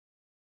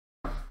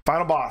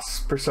Final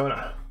boss,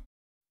 Persona.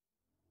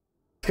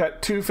 It's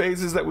got 2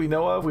 phases that we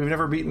know of. We've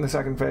never beaten the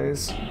second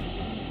phase.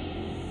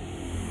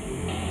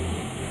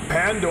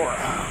 Pandora.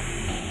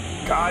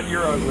 God,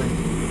 you're ugly.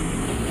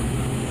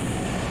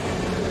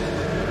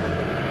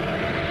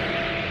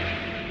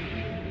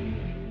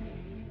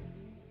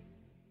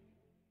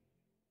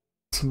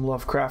 Some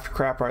Lovecraft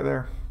crap right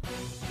there.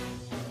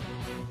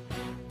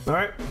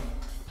 Alright.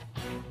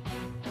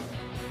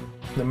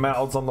 The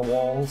mouths on the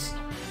walls.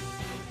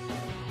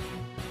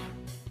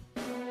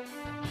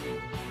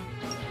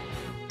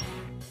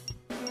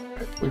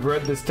 We've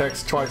read this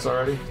text twice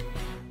already.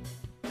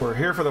 We're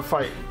here for the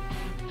fight.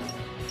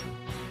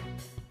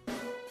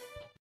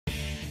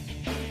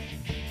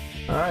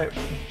 Alright.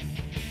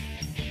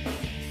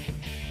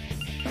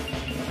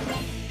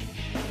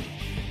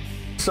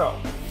 So,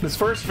 this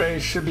first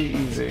phase should be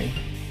easy.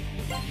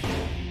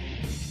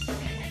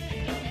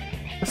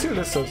 Let's see what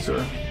this says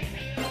to her.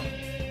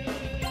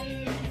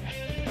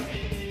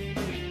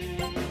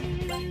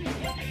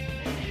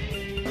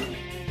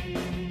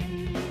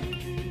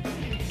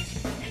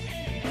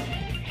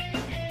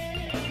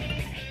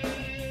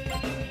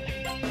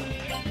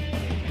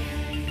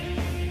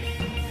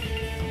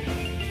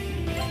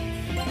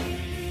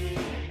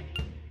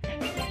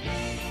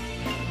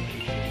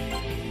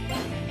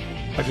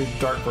 Actually,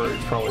 Dark Bird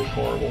is probably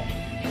horrible.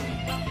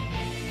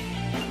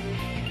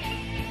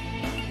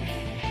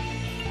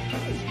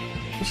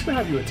 I'm just gonna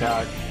have you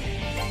attack.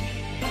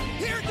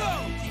 Here it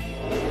goes.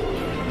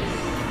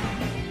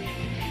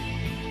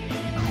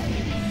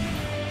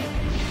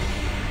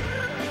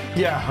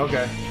 Yeah,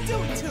 okay.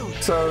 Do it to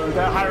it. So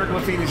that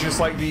hieroglyphine is just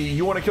like the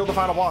you want to kill the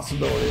final boss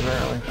ability,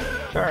 apparently.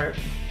 Alright.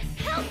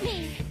 Help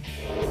me!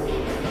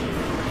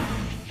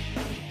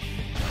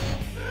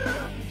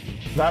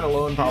 That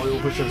alone probably will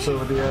push us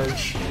over the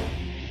edge.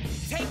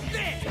 Take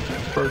this.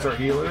 Throws our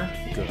healer.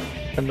 Good.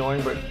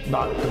 Annoying, but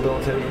not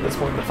debilitating at this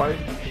point in the fight.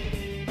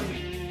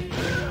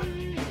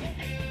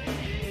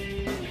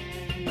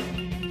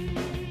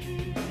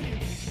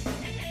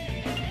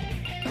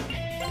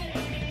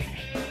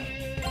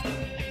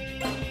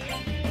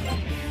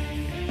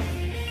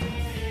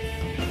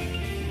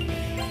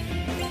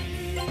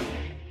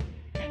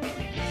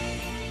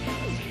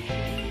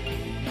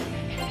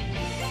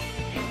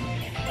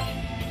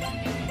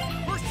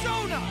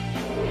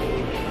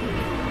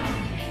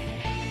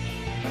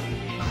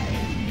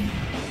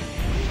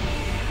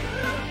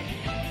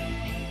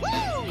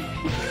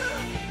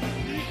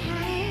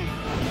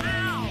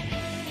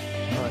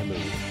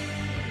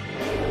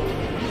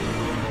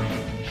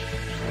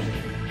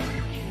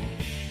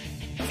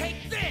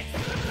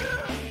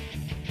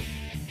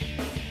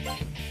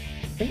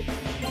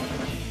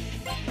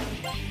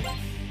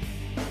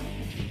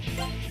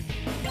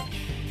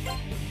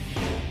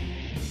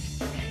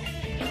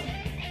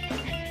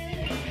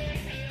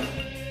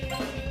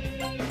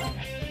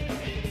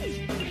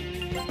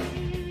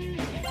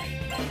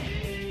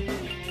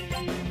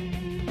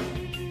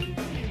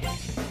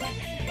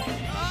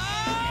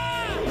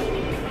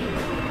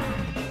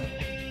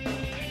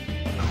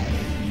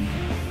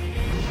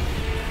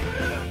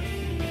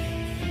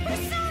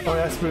 Oh,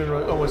 that's been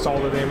almost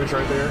all the damage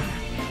right there.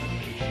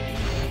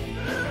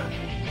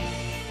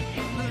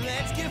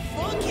 Let's get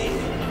funky.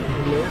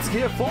 Let's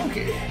get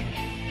funky.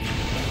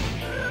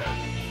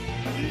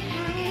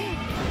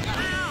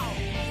 Ow.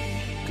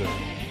 Good.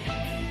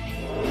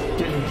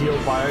 Getting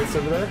healed by ice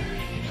over there.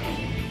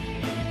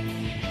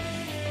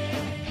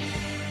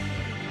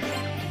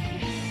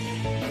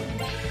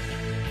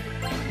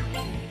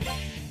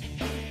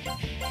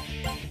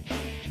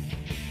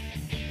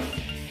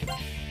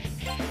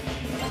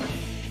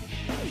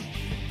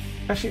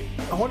 Actually,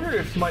 I wonder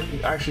if you might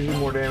actually do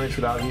more damage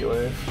without Heat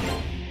Wave.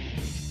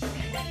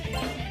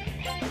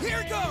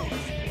 Here goes.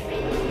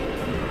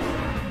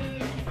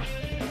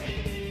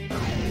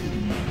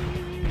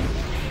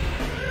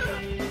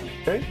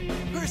 Okay.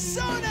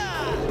 Persona.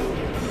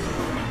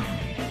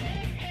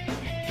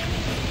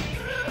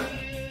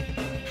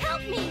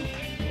 Help me!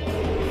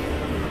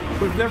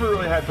 We've never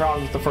really had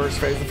problems with the first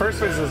phase. The first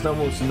phase is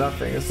almost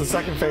nothing. It's the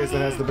second phase that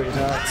has the big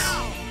attacks.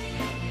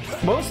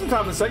 Most of the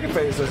time, the second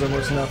phase does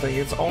almost nothing.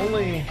 It's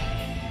only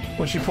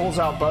when she pulls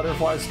out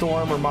Butterfly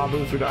Storm or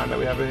Mabufudan that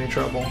we have any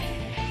trouble.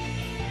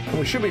 And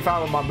we should be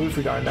fine with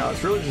Mabufudan now.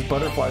 It's really just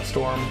Butterfly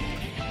Storm.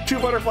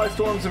 2 Butterfly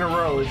Storms in a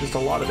row is just a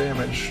lot of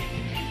damage.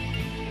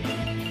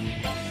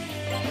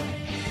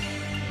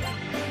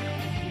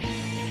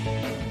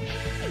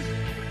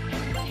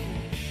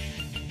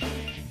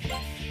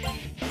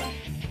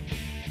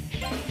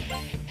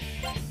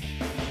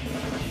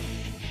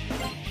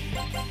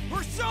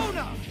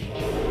 Persona.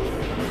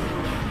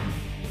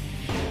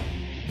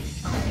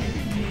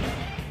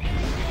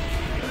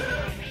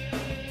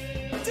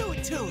 Do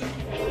it to it.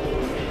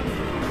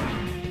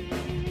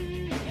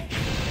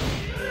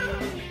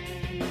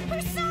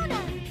 Persona!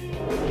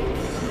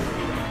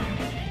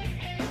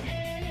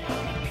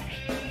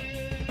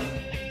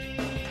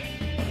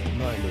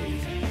 My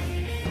move.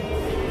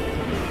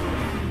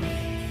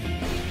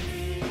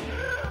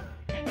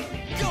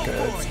 Go Okay,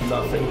 for it's it.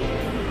 nothing.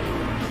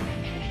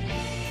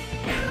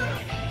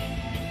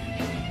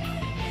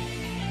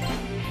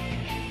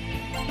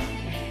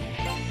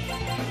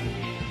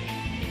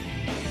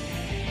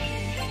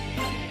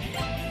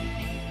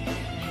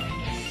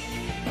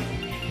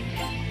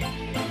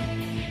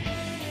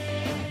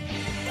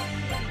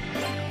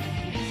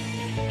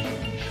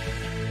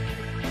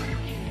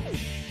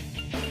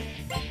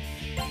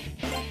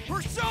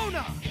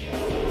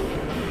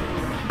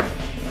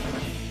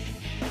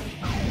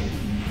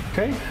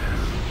 Okay.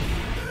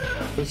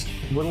 Just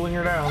whittling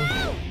her down.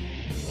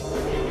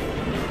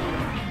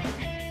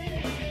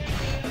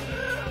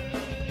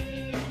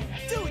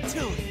 Do it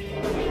to it.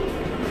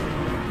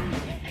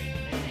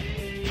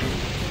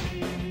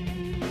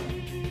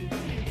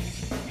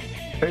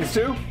 Phase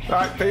 2?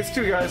 Alright, phase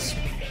 2, guys.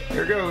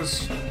 Here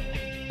goes.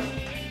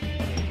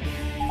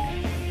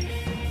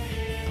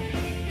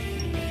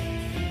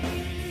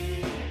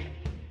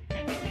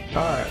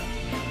 Alright.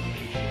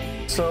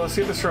 So let's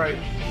get this right.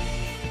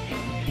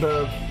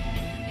 The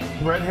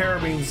red hair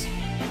means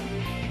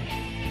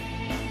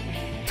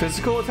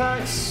physical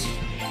attacks?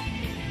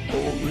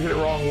 We'll get it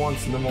wrong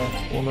once and then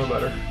we'll know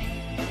better.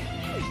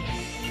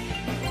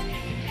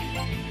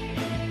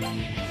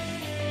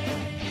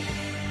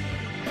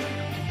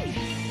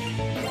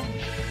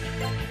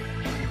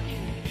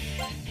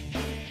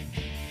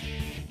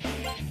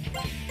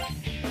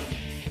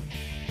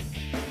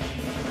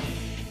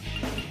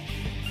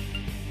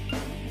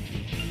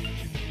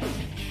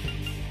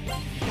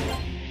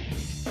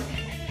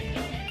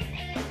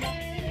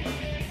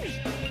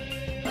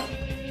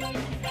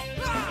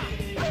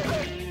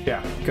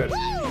 Yeah, good.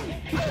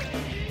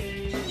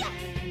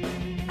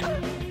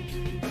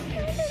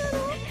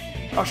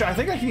 Actually, I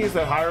think I can use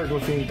that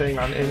hieroglyphine thing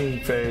on any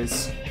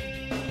phase.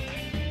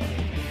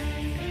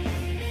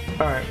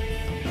 Alright.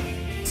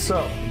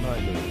 So, My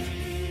move.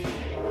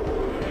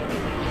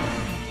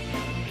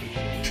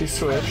 she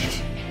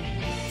switched.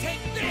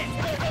 Take this.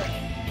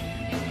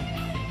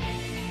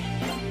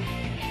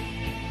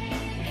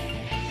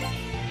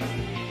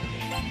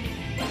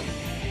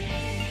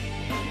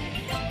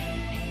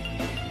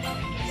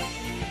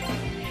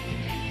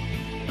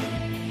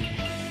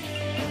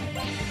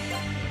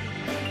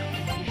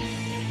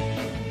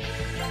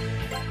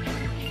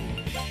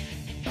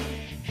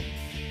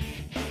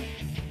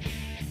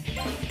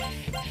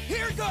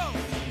 Here goes.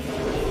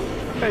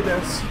 Hey,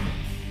 Des.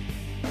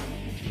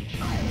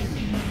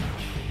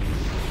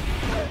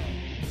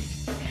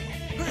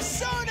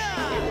 Persona.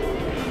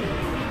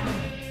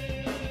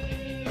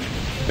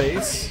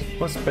 Base?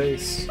 What's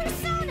base?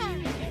 Persona!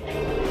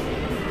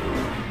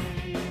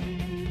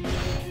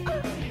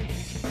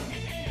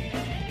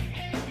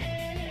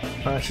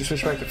 She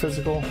switched back to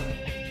physical.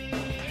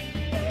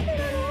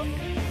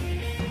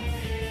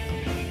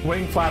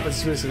 Wing flap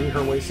is basically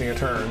her wasting a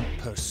turn.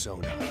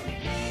 Persona.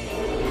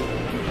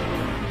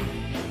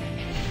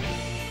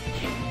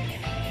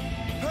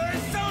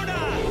 Persona.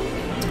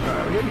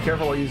 Alright, we gotta be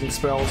careful while using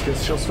spells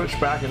because she'll switch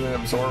back and then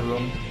absorb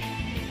them.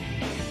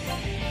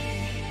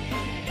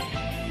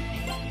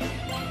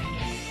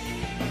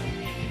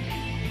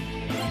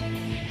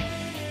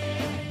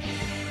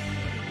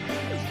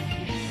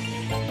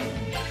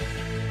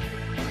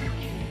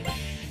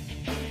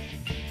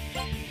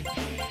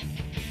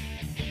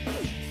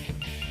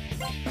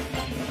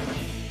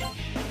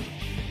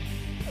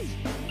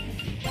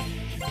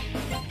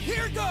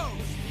 Here goes.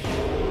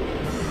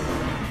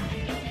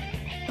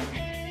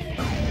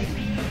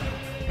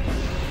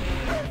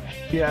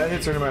 Yeah, it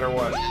hits her no matter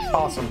what.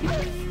 Awesome. I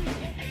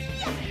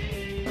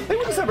think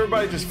we'll just have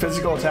everybody just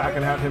physical attack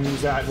and have him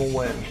use that and we'll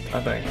win,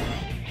 I think.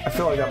 I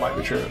feel like that might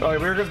be true. Okay,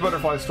 here goes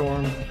Butterfly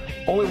Storm.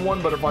 Only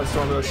one Butterfly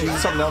Storm though, she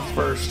uses something else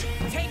first.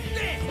 Take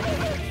this.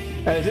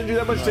 And it didn't do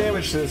that much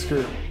damage to this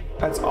group.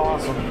 That's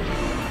awesome.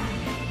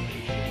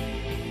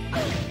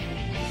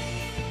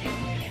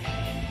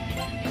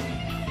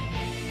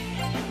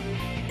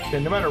 Yeah,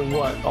 no matter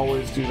what,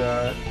 always do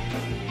that.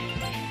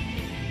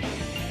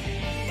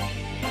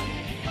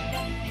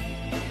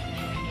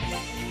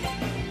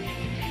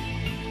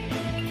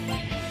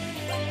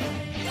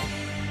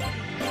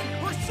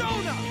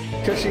 Persona.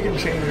 Because she can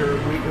change her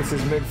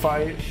weaknesses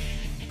mid-fight.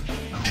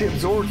 She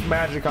absorbs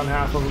magic on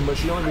half of them, but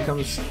she only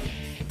becomes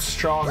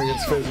strong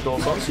against physical,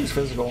 so I'll just use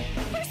physical.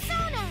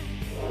 Persona!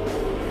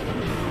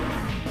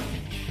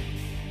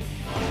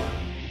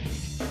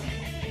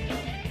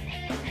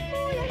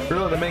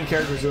 Really, the main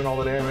character's doing all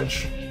the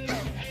damage.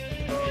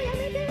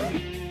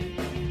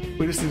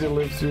 We just need to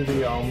live through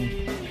the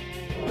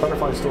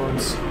butterfly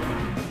storms.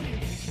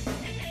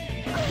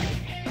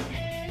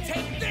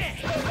 Take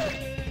this.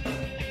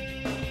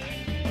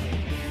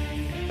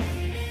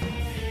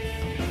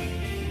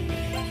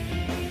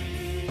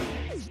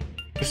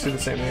 Just do the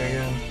same thing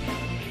again.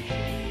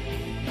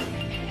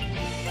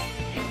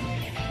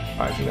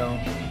 Actually, no.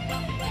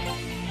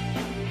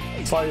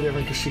 Slightly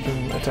different because she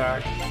can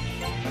attack.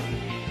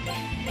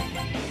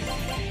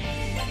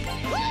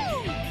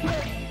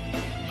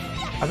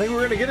 I think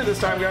we're gonna get it this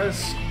time,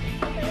 guys.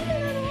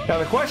 Now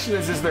the question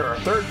is there a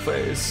third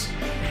phase?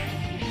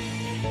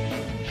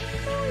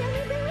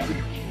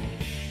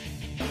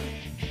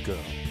 Go.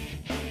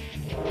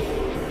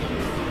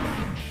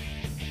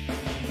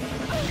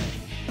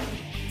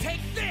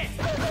 Take this.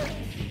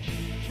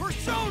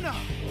 Persona.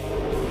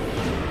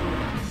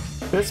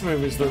 This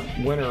move is the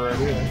winner right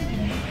here.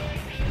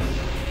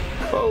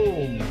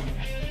 Boom!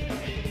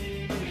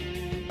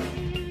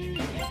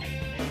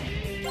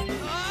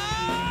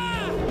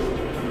 Ah!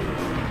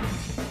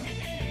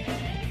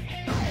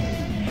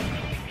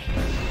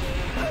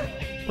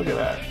 Look at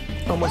that.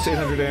 Almost Almost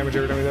 800 damage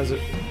every time he does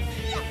it.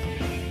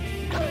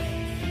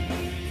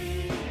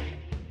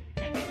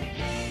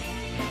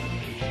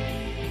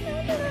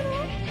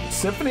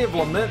 Symphony of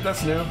Lament,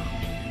 that's new.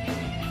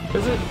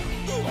 Is it?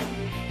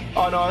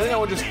 Oh no,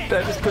 I think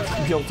that just puts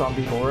guilt on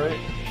people, right?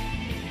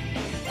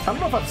 I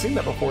don't know if I've seen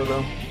that before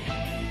though.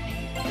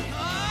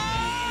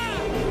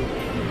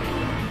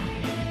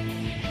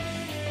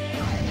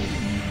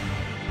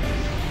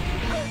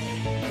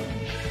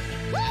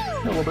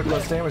 A little bit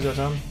less damage that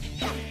time.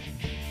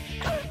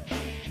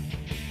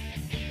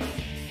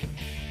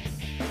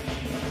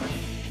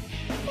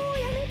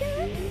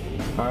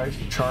 Alright,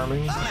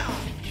 charming.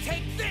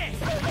 Take this.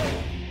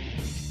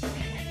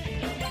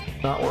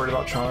 Not worried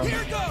about charm.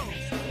 Here goes.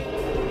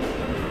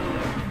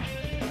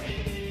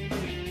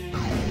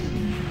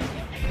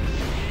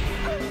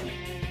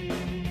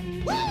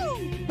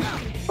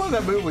 Well,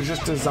 that move was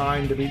just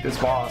designed to beat this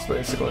boss,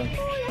 basically.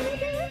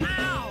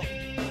 Ow.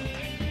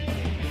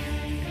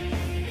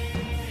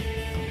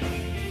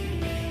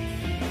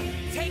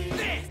 Take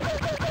this.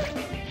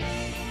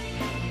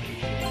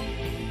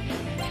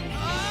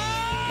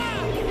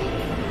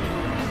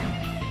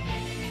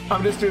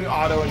 I'm just doing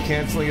auto and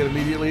canceling it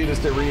immediately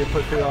just to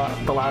re-input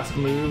the last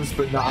moves,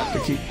 but not to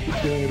keep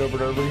doing it over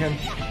and over again.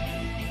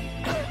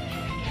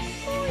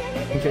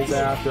 In case I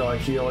have to like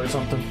heal or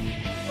something.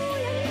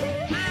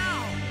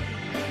 Ow.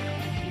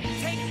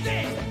 Take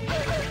this.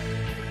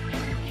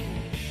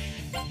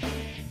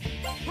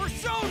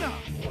 Persona.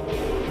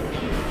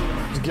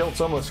 His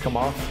guilt's almost come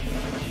off.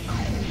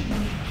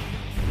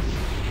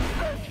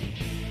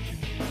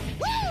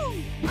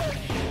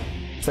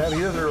 Sad,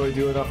 he doesn't really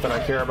do enough that I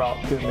care about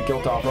getting the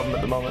guilt off of him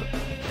at the moment.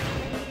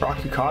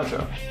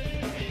 Rakukaja.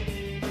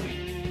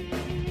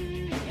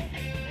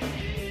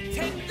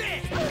 Take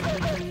this.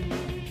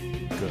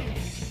 Go.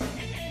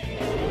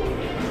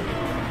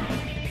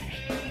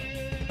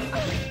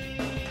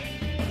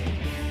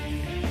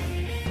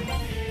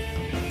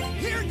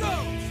 Here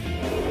goes.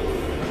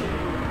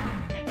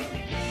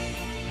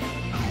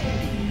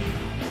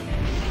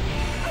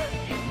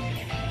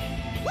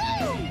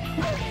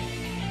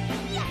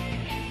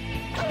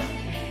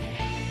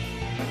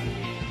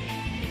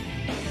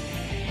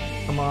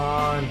 Come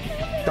on.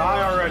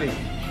 Die already.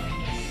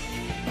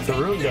 The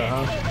Runga,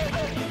 huh?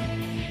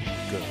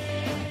 Go.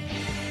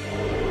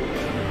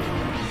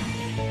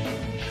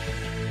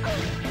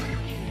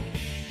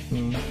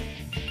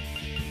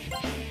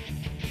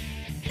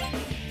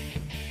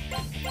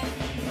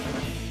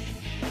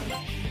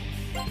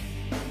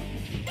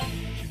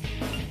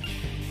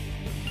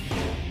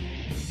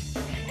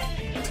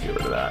 Let's get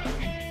rid of that.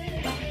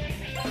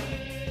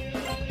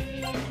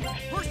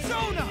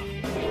 Persona.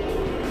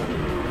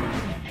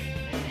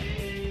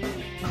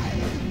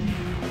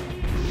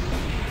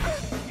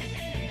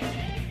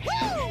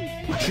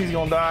 She's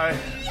gonna die.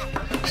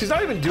 She's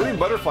not even doing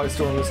Butterfly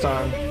Storm this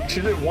time.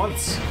 She did it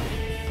once.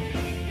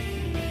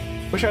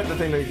 Wish I had the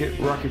thing to get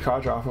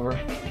Rakukaja off of her.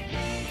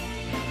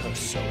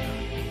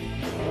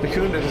 The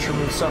Kunda just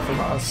removed stuff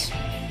from us.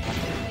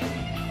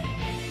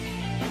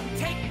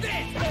 Take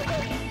this.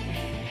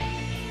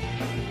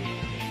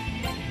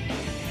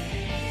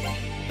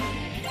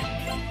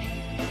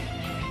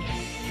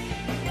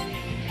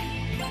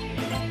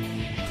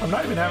 I'm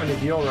not even having to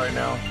heal right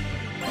now.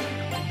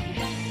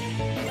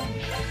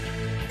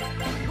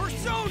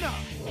 Persona.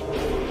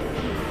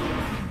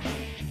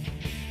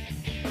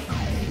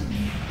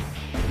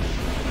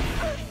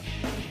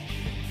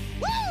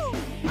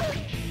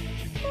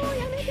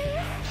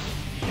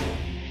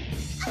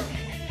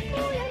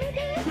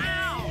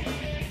 Ow.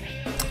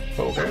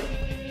 Okay.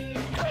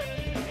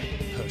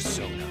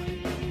 Persona.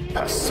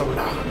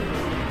 Persona.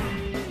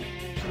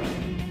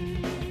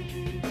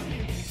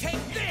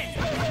 Take this.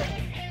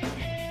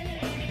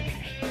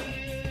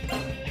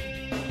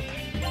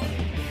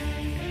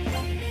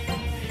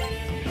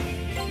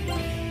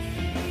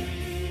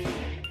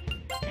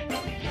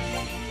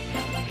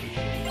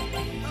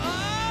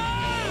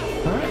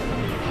 Alright.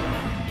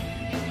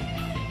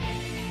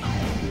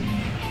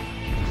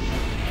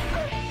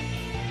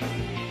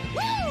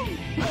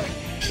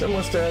 She's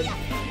almost dead.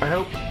 I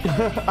hope.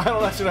 I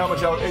don't actually know how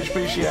much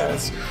HP she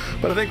has,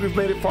 but I think we've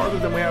made it farther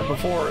than we have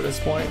before at this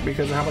point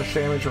because of how much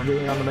damage we're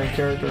doing on the main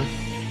character.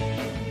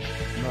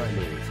 My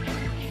move.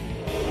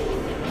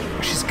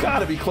 She's got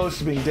to be close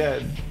to being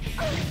dead.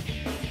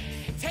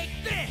 Take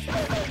this.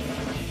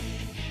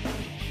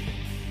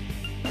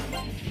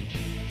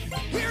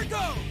 Here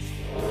goes.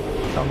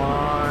 Come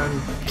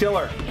on. Kill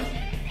her.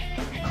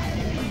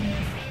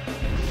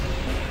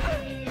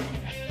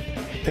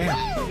 Damn.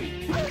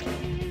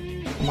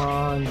 Come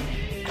on.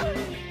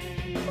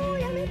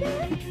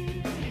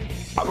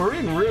 We're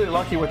getting really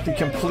lucky with the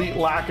complete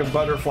lack of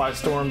Butterfly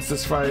Storms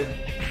this fight.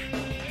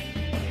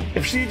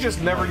 If she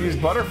just never used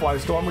Butterfly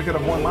Storm, we could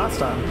have won last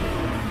time.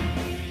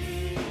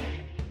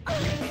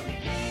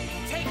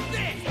 Take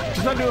this.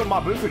 She's not doing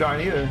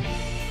Mabufudan either.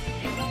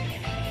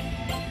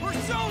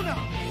 Persona.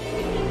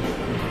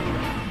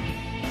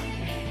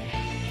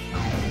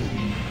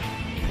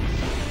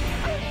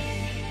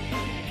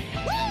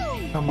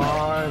 Come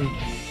on.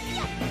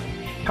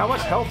 How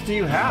much health do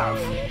you have?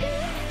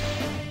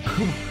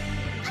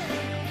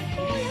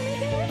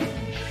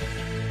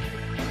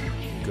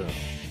 Go.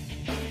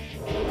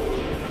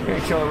 I'm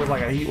gonna kill her with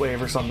like a heat wave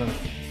or something.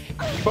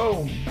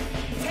 Boom.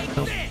 Take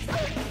Nope. this.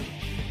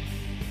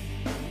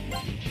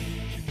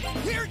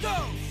 Here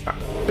goes.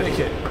 Right, big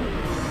hit.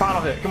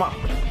 Final hit. Come on.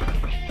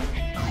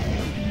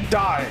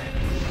 Die.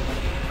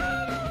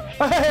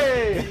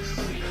 Hey!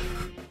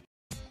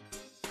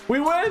 We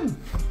win!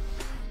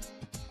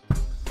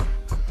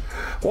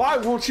 Why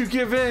won't you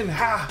give in?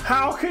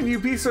 How can you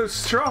be so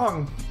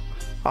strong?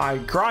 I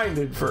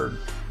grinded for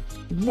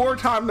more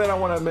time than I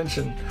want to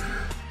mention.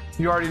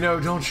 You already know,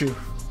 don't you?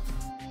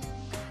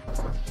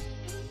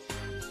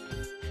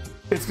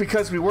 It's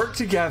because we work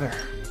together.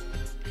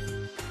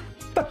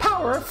 The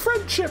power of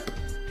friendship.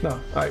 No,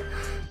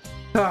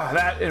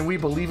 that and we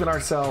believe in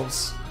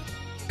ourselves.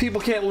 People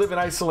can't live in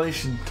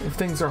isolation. If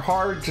things are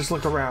hard, just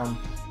look around.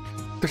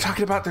 They're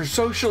talking about their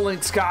social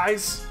links,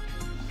 guys.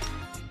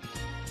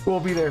 We'll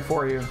be there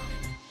for you.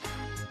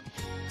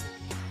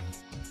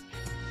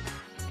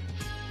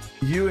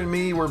 You and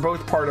me, we're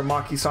both part of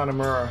Maki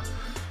Sanamura.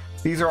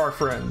 These are our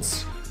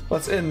friends.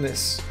 Let's end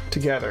this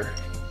together.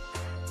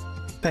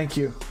 Thank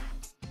you.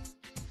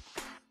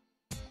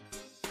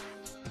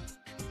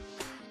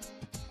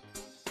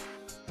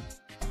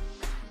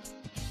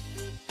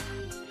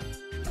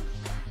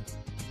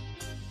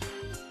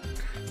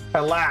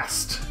 At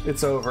last,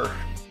 it's over.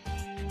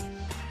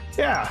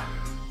 Yeah.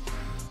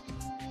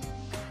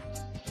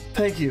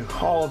 Thank you,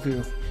 all of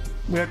you.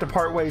 We have to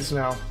part ways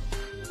now,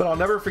 but I'll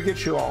never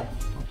forget you all.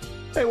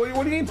 Hey, what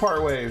do you mean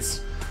part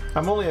ways?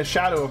 I'm only a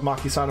shadow of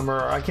Maki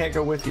Sanamura. I can't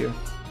go with you.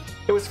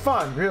 It was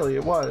fun, really,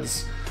 it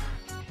was.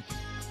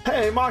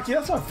 Hey, Maki,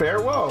 that's not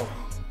fair. Whoa.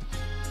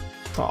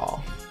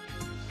 Aw.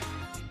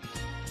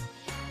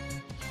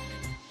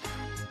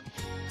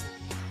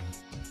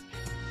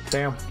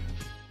 Damn.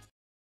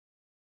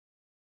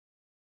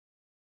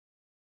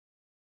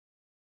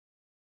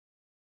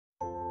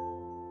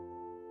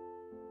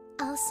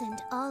 I'll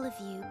send all of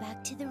you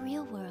back to the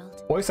real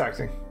world. Voice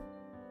acting.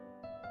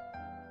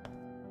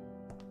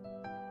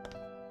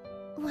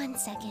 1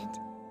 second.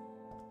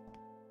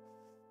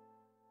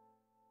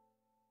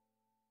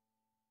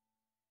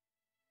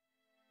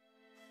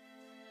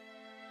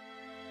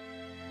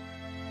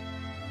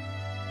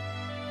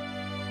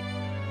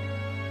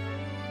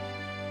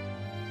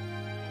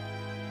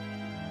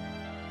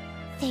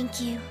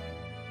 Thank you.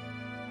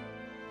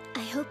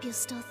 I hope you'll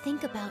still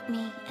think about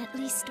me at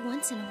least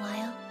once in a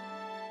while.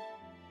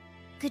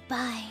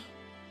 Goodbye.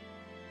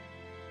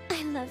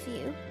 I love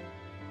you.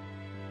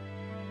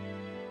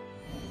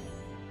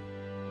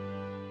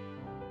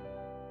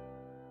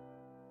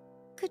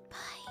 Goodbye.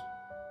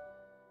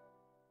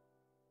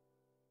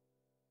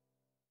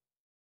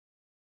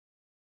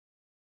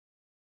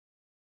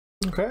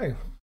 Okay.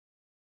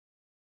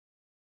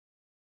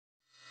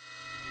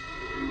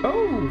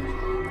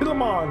 Oh,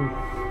 Philemon.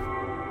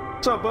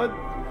 What's up, bud?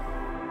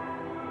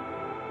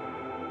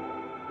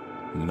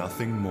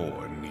 Nothing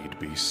more need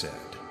be said.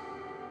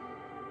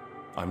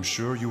 I'm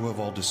sure you have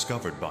all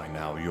discovered by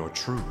now your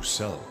true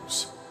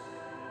selves.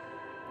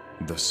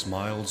 The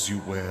smiles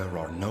you wear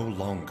are no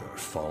longer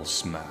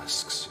false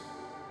masks.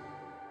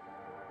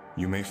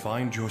 You may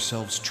find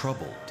yourselves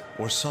troubled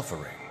or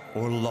suffering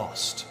or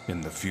lost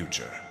in the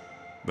future,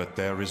 but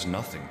there is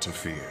nothing to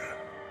fear.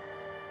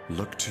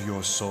 Look to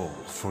your soul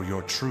for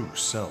your true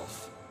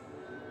self.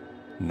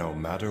 No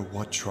matter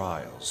what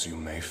trials you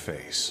may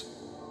face,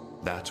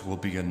 that will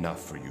be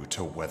enough for you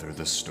to weather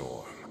the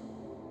storm.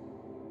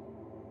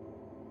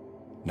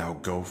 Now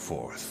go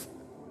forth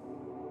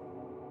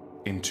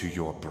into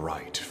your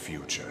bright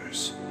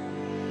futures.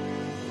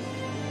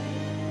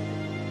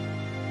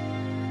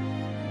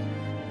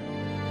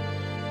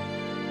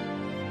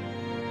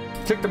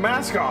 Took the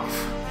mask off.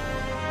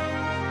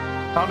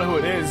 I don't know who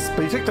it is,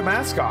 but he took the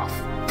mask off.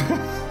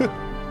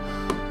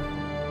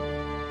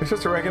 You're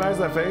supposed to recognize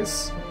that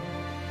face?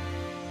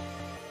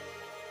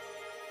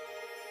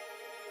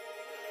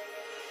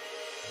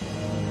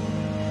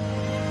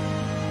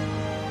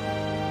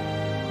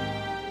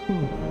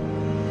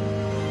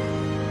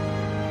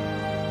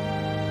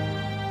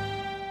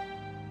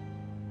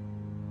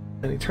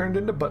 And he turned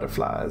into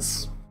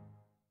butterflies.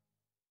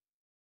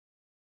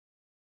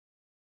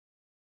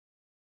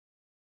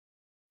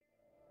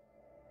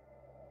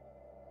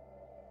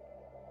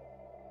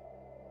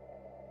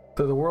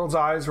 Though the world's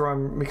eyes were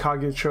on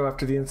Mikagecho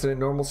after the incident,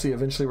 normalcy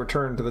eventually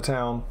returned to the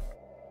town.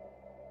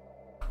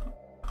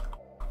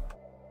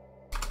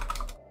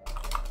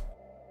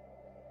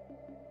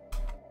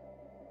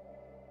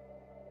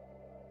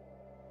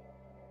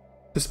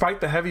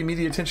 Despite the heavy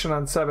media attention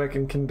on Sebek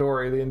and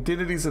Kendori, the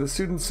identities of the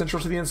students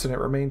central to the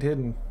incident remained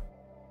hidden.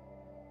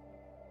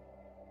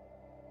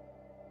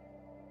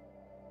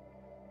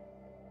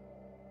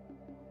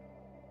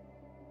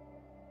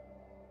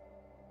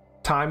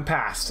 Time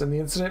passed, and the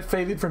incident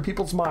faded from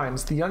people's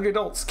minds. The young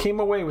adults came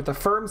away with a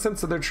firm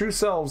sense of their true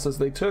selves as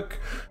they took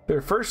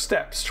their first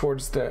steps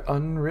towards the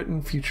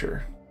unwritten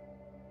future.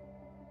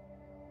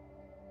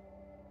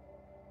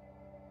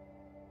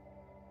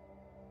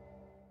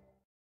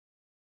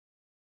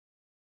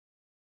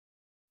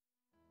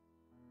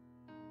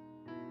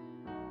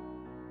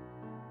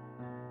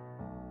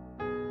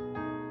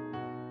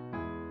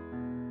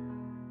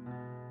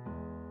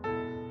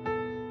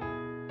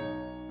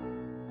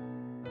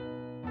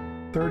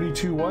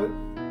 32 what?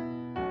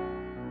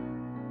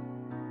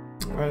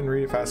 I didn't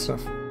read it fast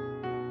enough.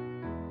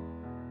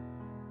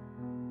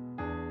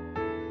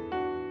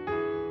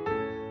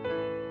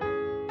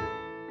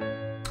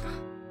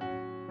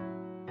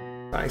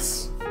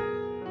 Nice.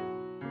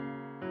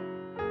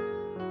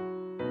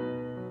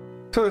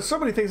 So there's so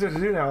many things I have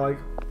to do now. Like,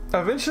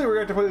 eventually we're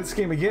going to have to play this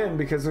game again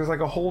because there's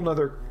like a whole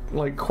nother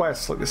like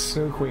quest, like the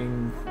Snow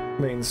Queen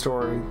main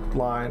story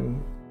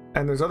line,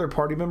 and there's other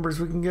party members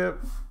we can get.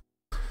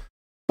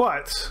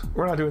 But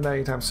we're not doing that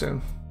anytime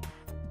soon.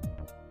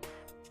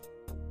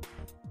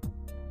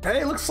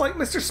 Hey, looks like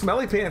Mr.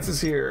 Smelly Pants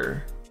is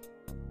here.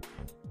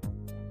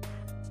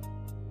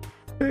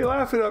 Hey,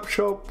 laugh it up,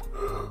 Chope.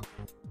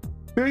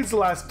 Today's the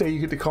last day you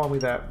get to call me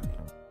that.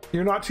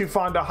 You're not too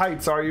fond of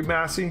heights, are you,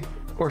 Massey?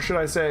 Or should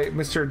I say,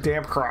 Mr.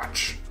 Damp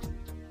Crotch?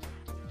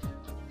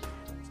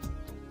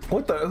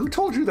 What the? Who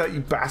told you that, you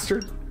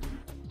bastard?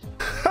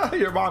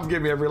 Your mom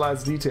gave me every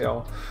last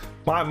detail.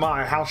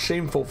 My, how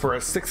shameful for a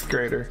 6th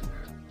grader.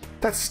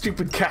 That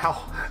stupid cow.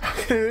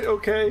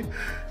 Okay,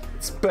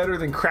 it's better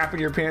than crapping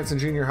your pants in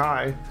junior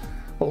high.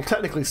 Well,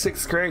 technically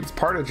 6th grade's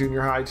part of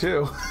junior high,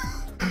 too.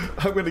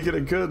 I'm going to get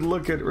a good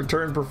look at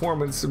return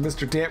performance of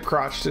Mr. Damp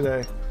Crotch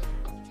today.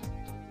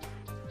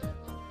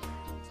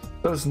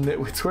 Those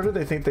nitwits, where do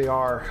they think they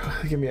are?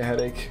 Give me a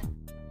headache.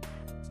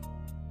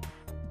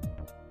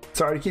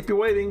 Sorry to keep you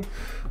waiting.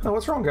 Oh,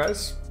 what's wrong,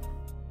 guys?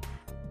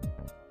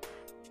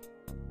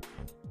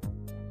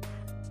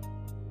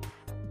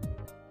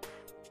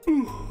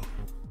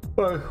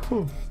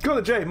 Go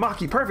to Jay,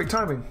 Maki, perfect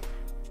timing.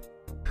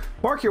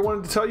 Mark here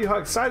wanted to tell you how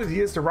excited he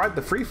is to ride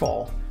the free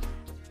fall.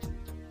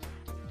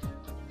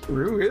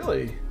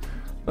 Really?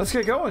 Let's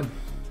get going.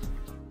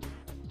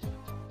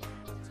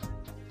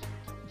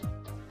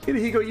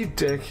 Hidehiko, you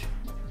dick.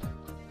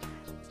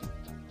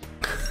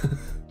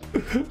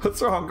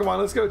 What's wrong? Come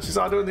on, let's go.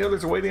 Chisado and the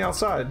others are waiting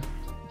outside.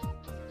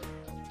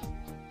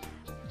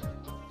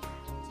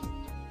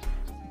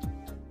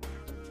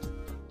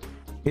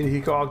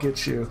 Hidehiko, I'll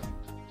get you.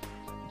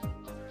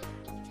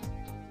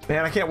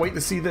 Man, I can't wait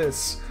to see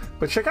this.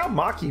 But check out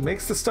Maki.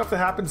 Makes the stuff that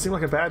happens seem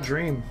like a bad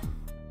dream.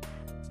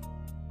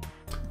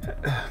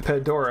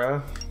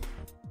 Pandora.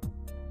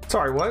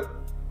 Sorry, what?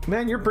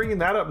 Man, you're bringing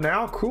that up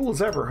now? Cool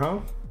as ever, huh?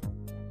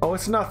 Oh,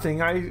 it's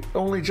nothing. I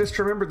only just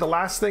remembered the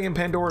last thing in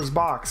Pandora's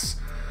box.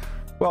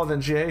 Well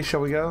then, Jay, shall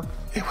we go?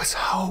 It was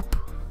hope.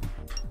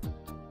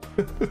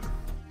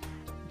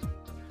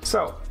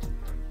 So,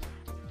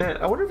 man,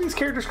 I wonder if these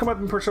characters come up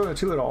in Persona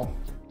 2 at all.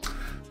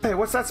 Hey,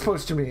 what's that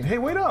supposed to mean? Hey,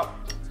 wait up!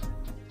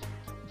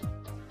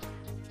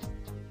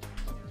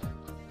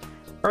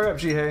 Hurry up,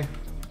 Jihei.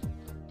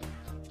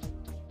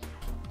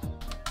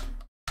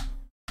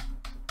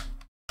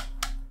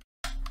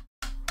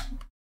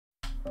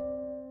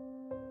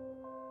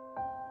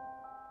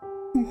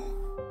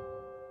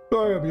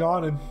 Sorry, I'm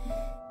yawning.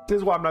 This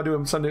is why I'm not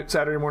doing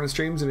Saturday morning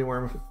streams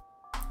anymore.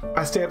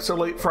 I stay up so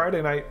late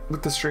Friday night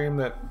with the stream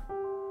that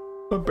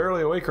I'm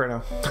barely awake right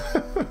now.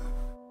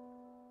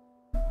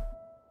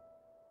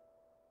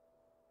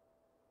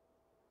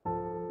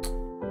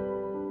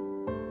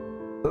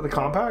 Is that the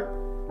compact?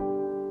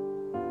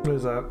 What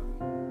is that?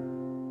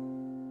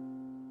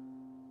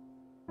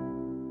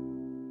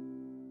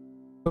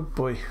 Oh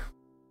boy.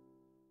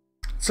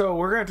 So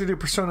we're going to have to do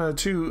Persona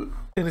 2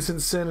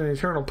 Innocent Sin and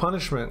Eternal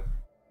Punishment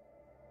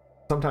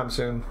sometime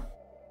soon.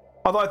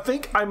 Although I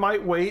think I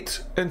might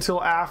wait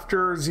until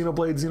after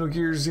Xenoblade,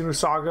 Xenogears,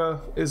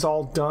 Xenosaga is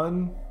all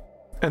done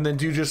and then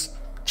do just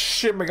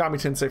Shin Megami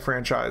Tensei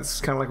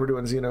franchise, kind of like we're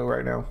doing Xeno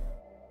right now.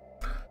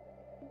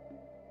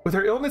 With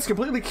her illness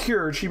completely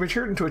cured, she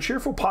matured into a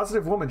cheerful,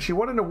 positive woman. She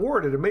won an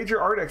award at a major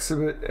art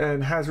exhibit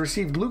and has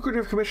received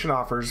lucrative commission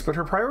offers, but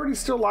her priorities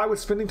still lie with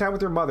spending time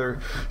with her mother.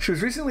 She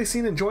was recently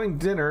seen enjoying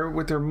dinner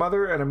with her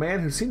mother and a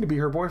man who seemed to be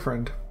her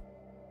boyfriend.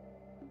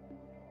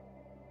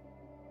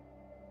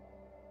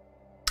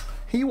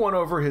 He won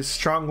over his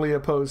strongly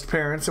opposed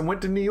parents and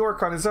went to New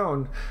York on his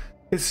own.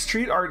 His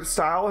street art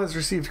style has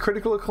received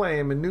critical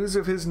acclaim, and news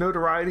of his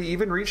notoriety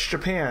even reached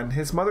Japan.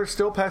 His mother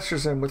still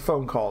pesters him with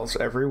phone calls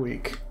every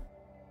week.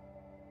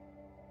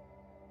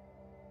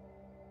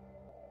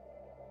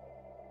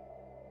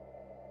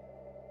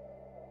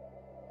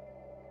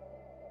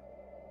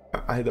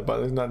 I hit the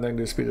button. There's nothing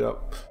to speed it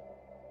up.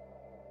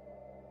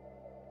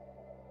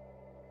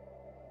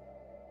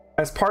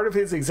 As part of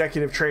his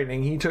executive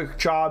training, he took a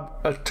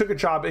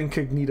job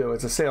incognito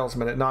as a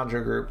salesman at a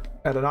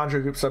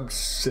Nanjo Group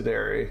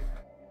subsidiary.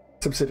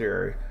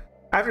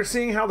 After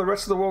seeing how the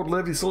rest of the world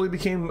lived, he slowly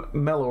became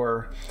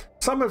mellower.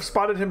 Some have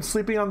spotted him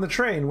sleeping on the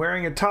train,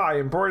 wearing a tie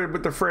embroidered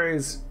with the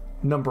phrase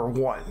 "Number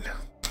 1."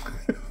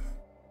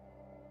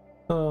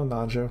 Oh,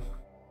 Nanjo.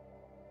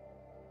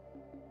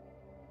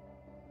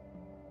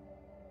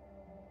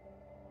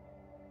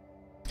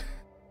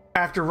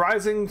 After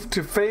rising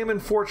to fame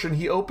and fortune,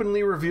 he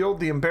openly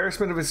revealed the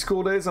embarrassment of his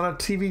school days on a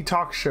TV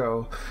talk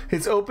show.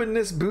 His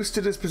openness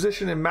boosted his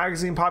position in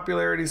magazine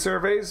popularity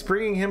surveys,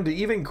 bringing him to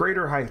even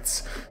greater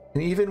heights.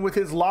 And even with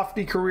his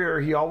lofty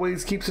career, he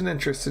always keeps an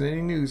interest in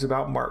any news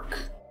about Mark.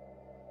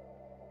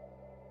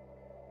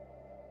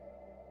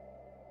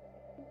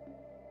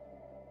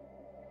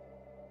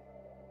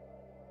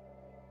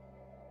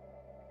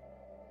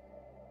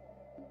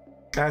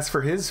 As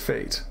for his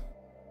fate,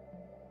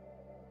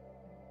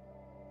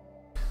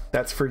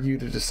 that's for you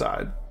to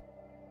decide.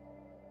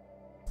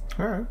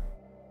 All right.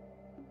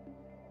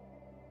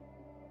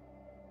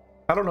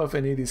 I don't know if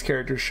any of these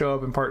characters show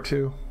up in part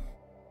 2.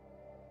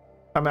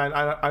 I mean,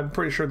 I'm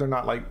pretty sure they're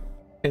not like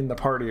in the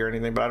party or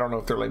anything, but I don't know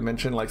if they're like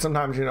mentioned. Like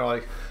sometimes, you know,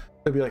 like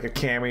there'd be like a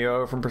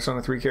cameo from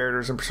Persona 3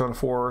 characters in Persona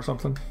 4 or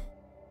something.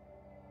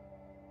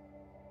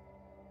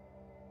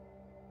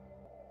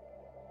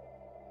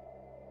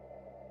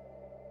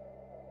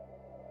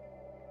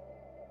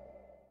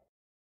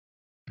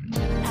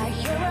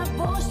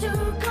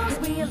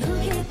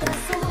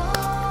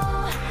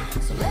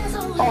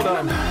 All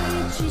done.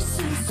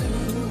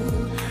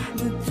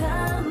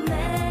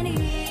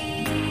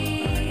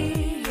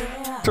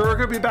 So we're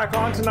going to be back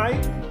on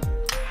tonight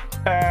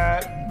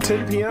at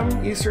 10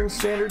 p.m. Eastern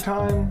Standard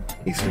Time,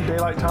 Eastern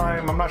Daylight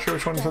Time. I'm not sure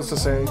which one I'm supposed to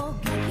say.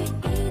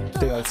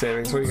 Daylight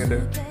Savings, what are you going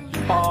to do?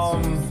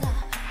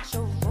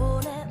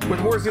 With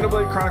more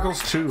Xenoblade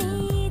Chronicles 2.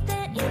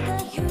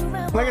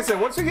 Like I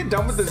said, once we get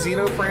done with the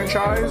Xeno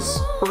franchise,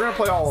 we're going to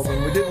play all of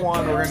them. We did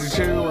 1, we're going to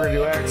do 2, we're going to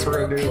do X,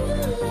 we're going to do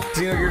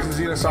Xenogears and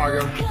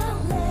Xenosaga.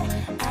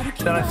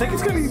 And I think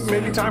it's going to be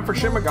maybe time for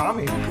Shin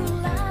Megami.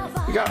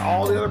 We got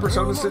all the other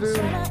Personas to do.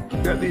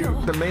 We got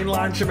the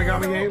mainline Shin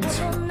Megami games,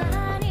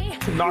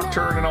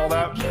 Nocturne and all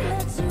that.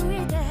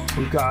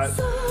 We've got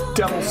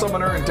Devil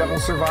Summoner and Devil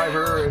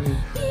Survivor and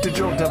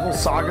Digital Devil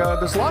Saga.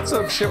 There's lots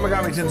of Shin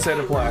Megami Tensei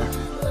to play.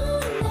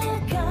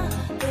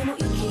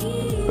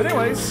 But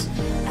anyways,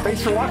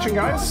 thanks for watching,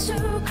 guys,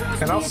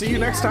 and I'll see you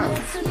next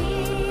time.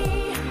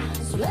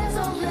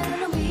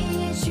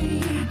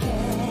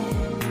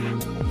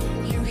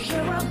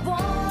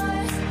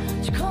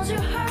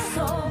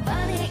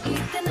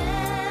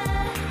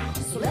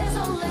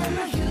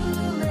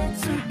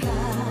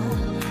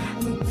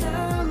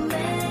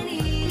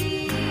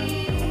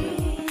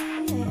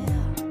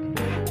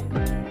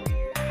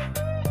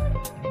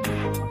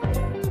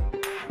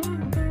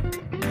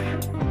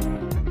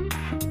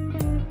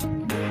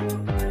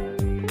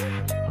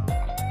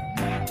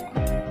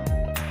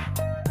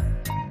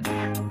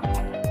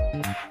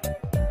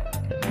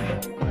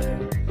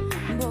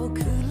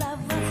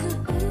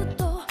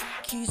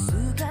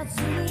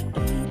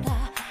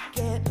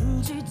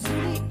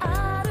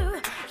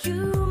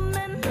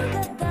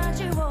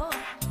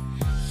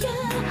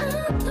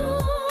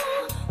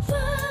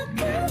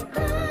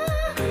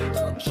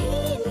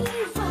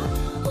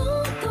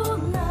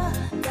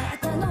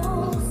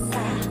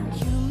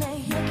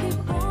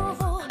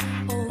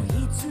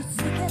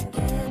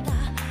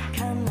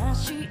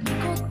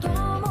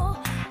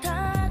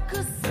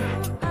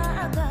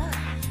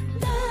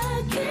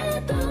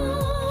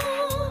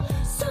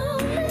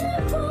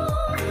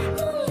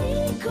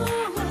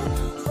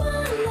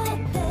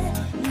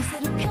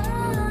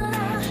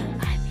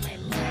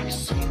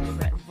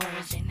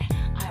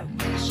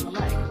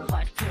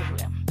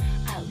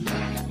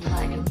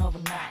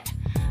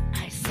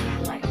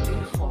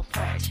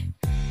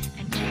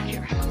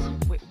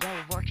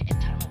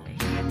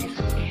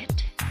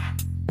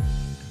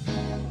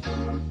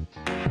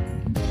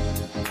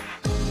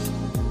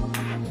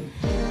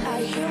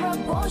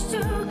 Voice to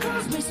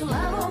cause me, so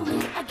love on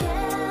me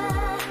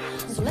again.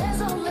 So let's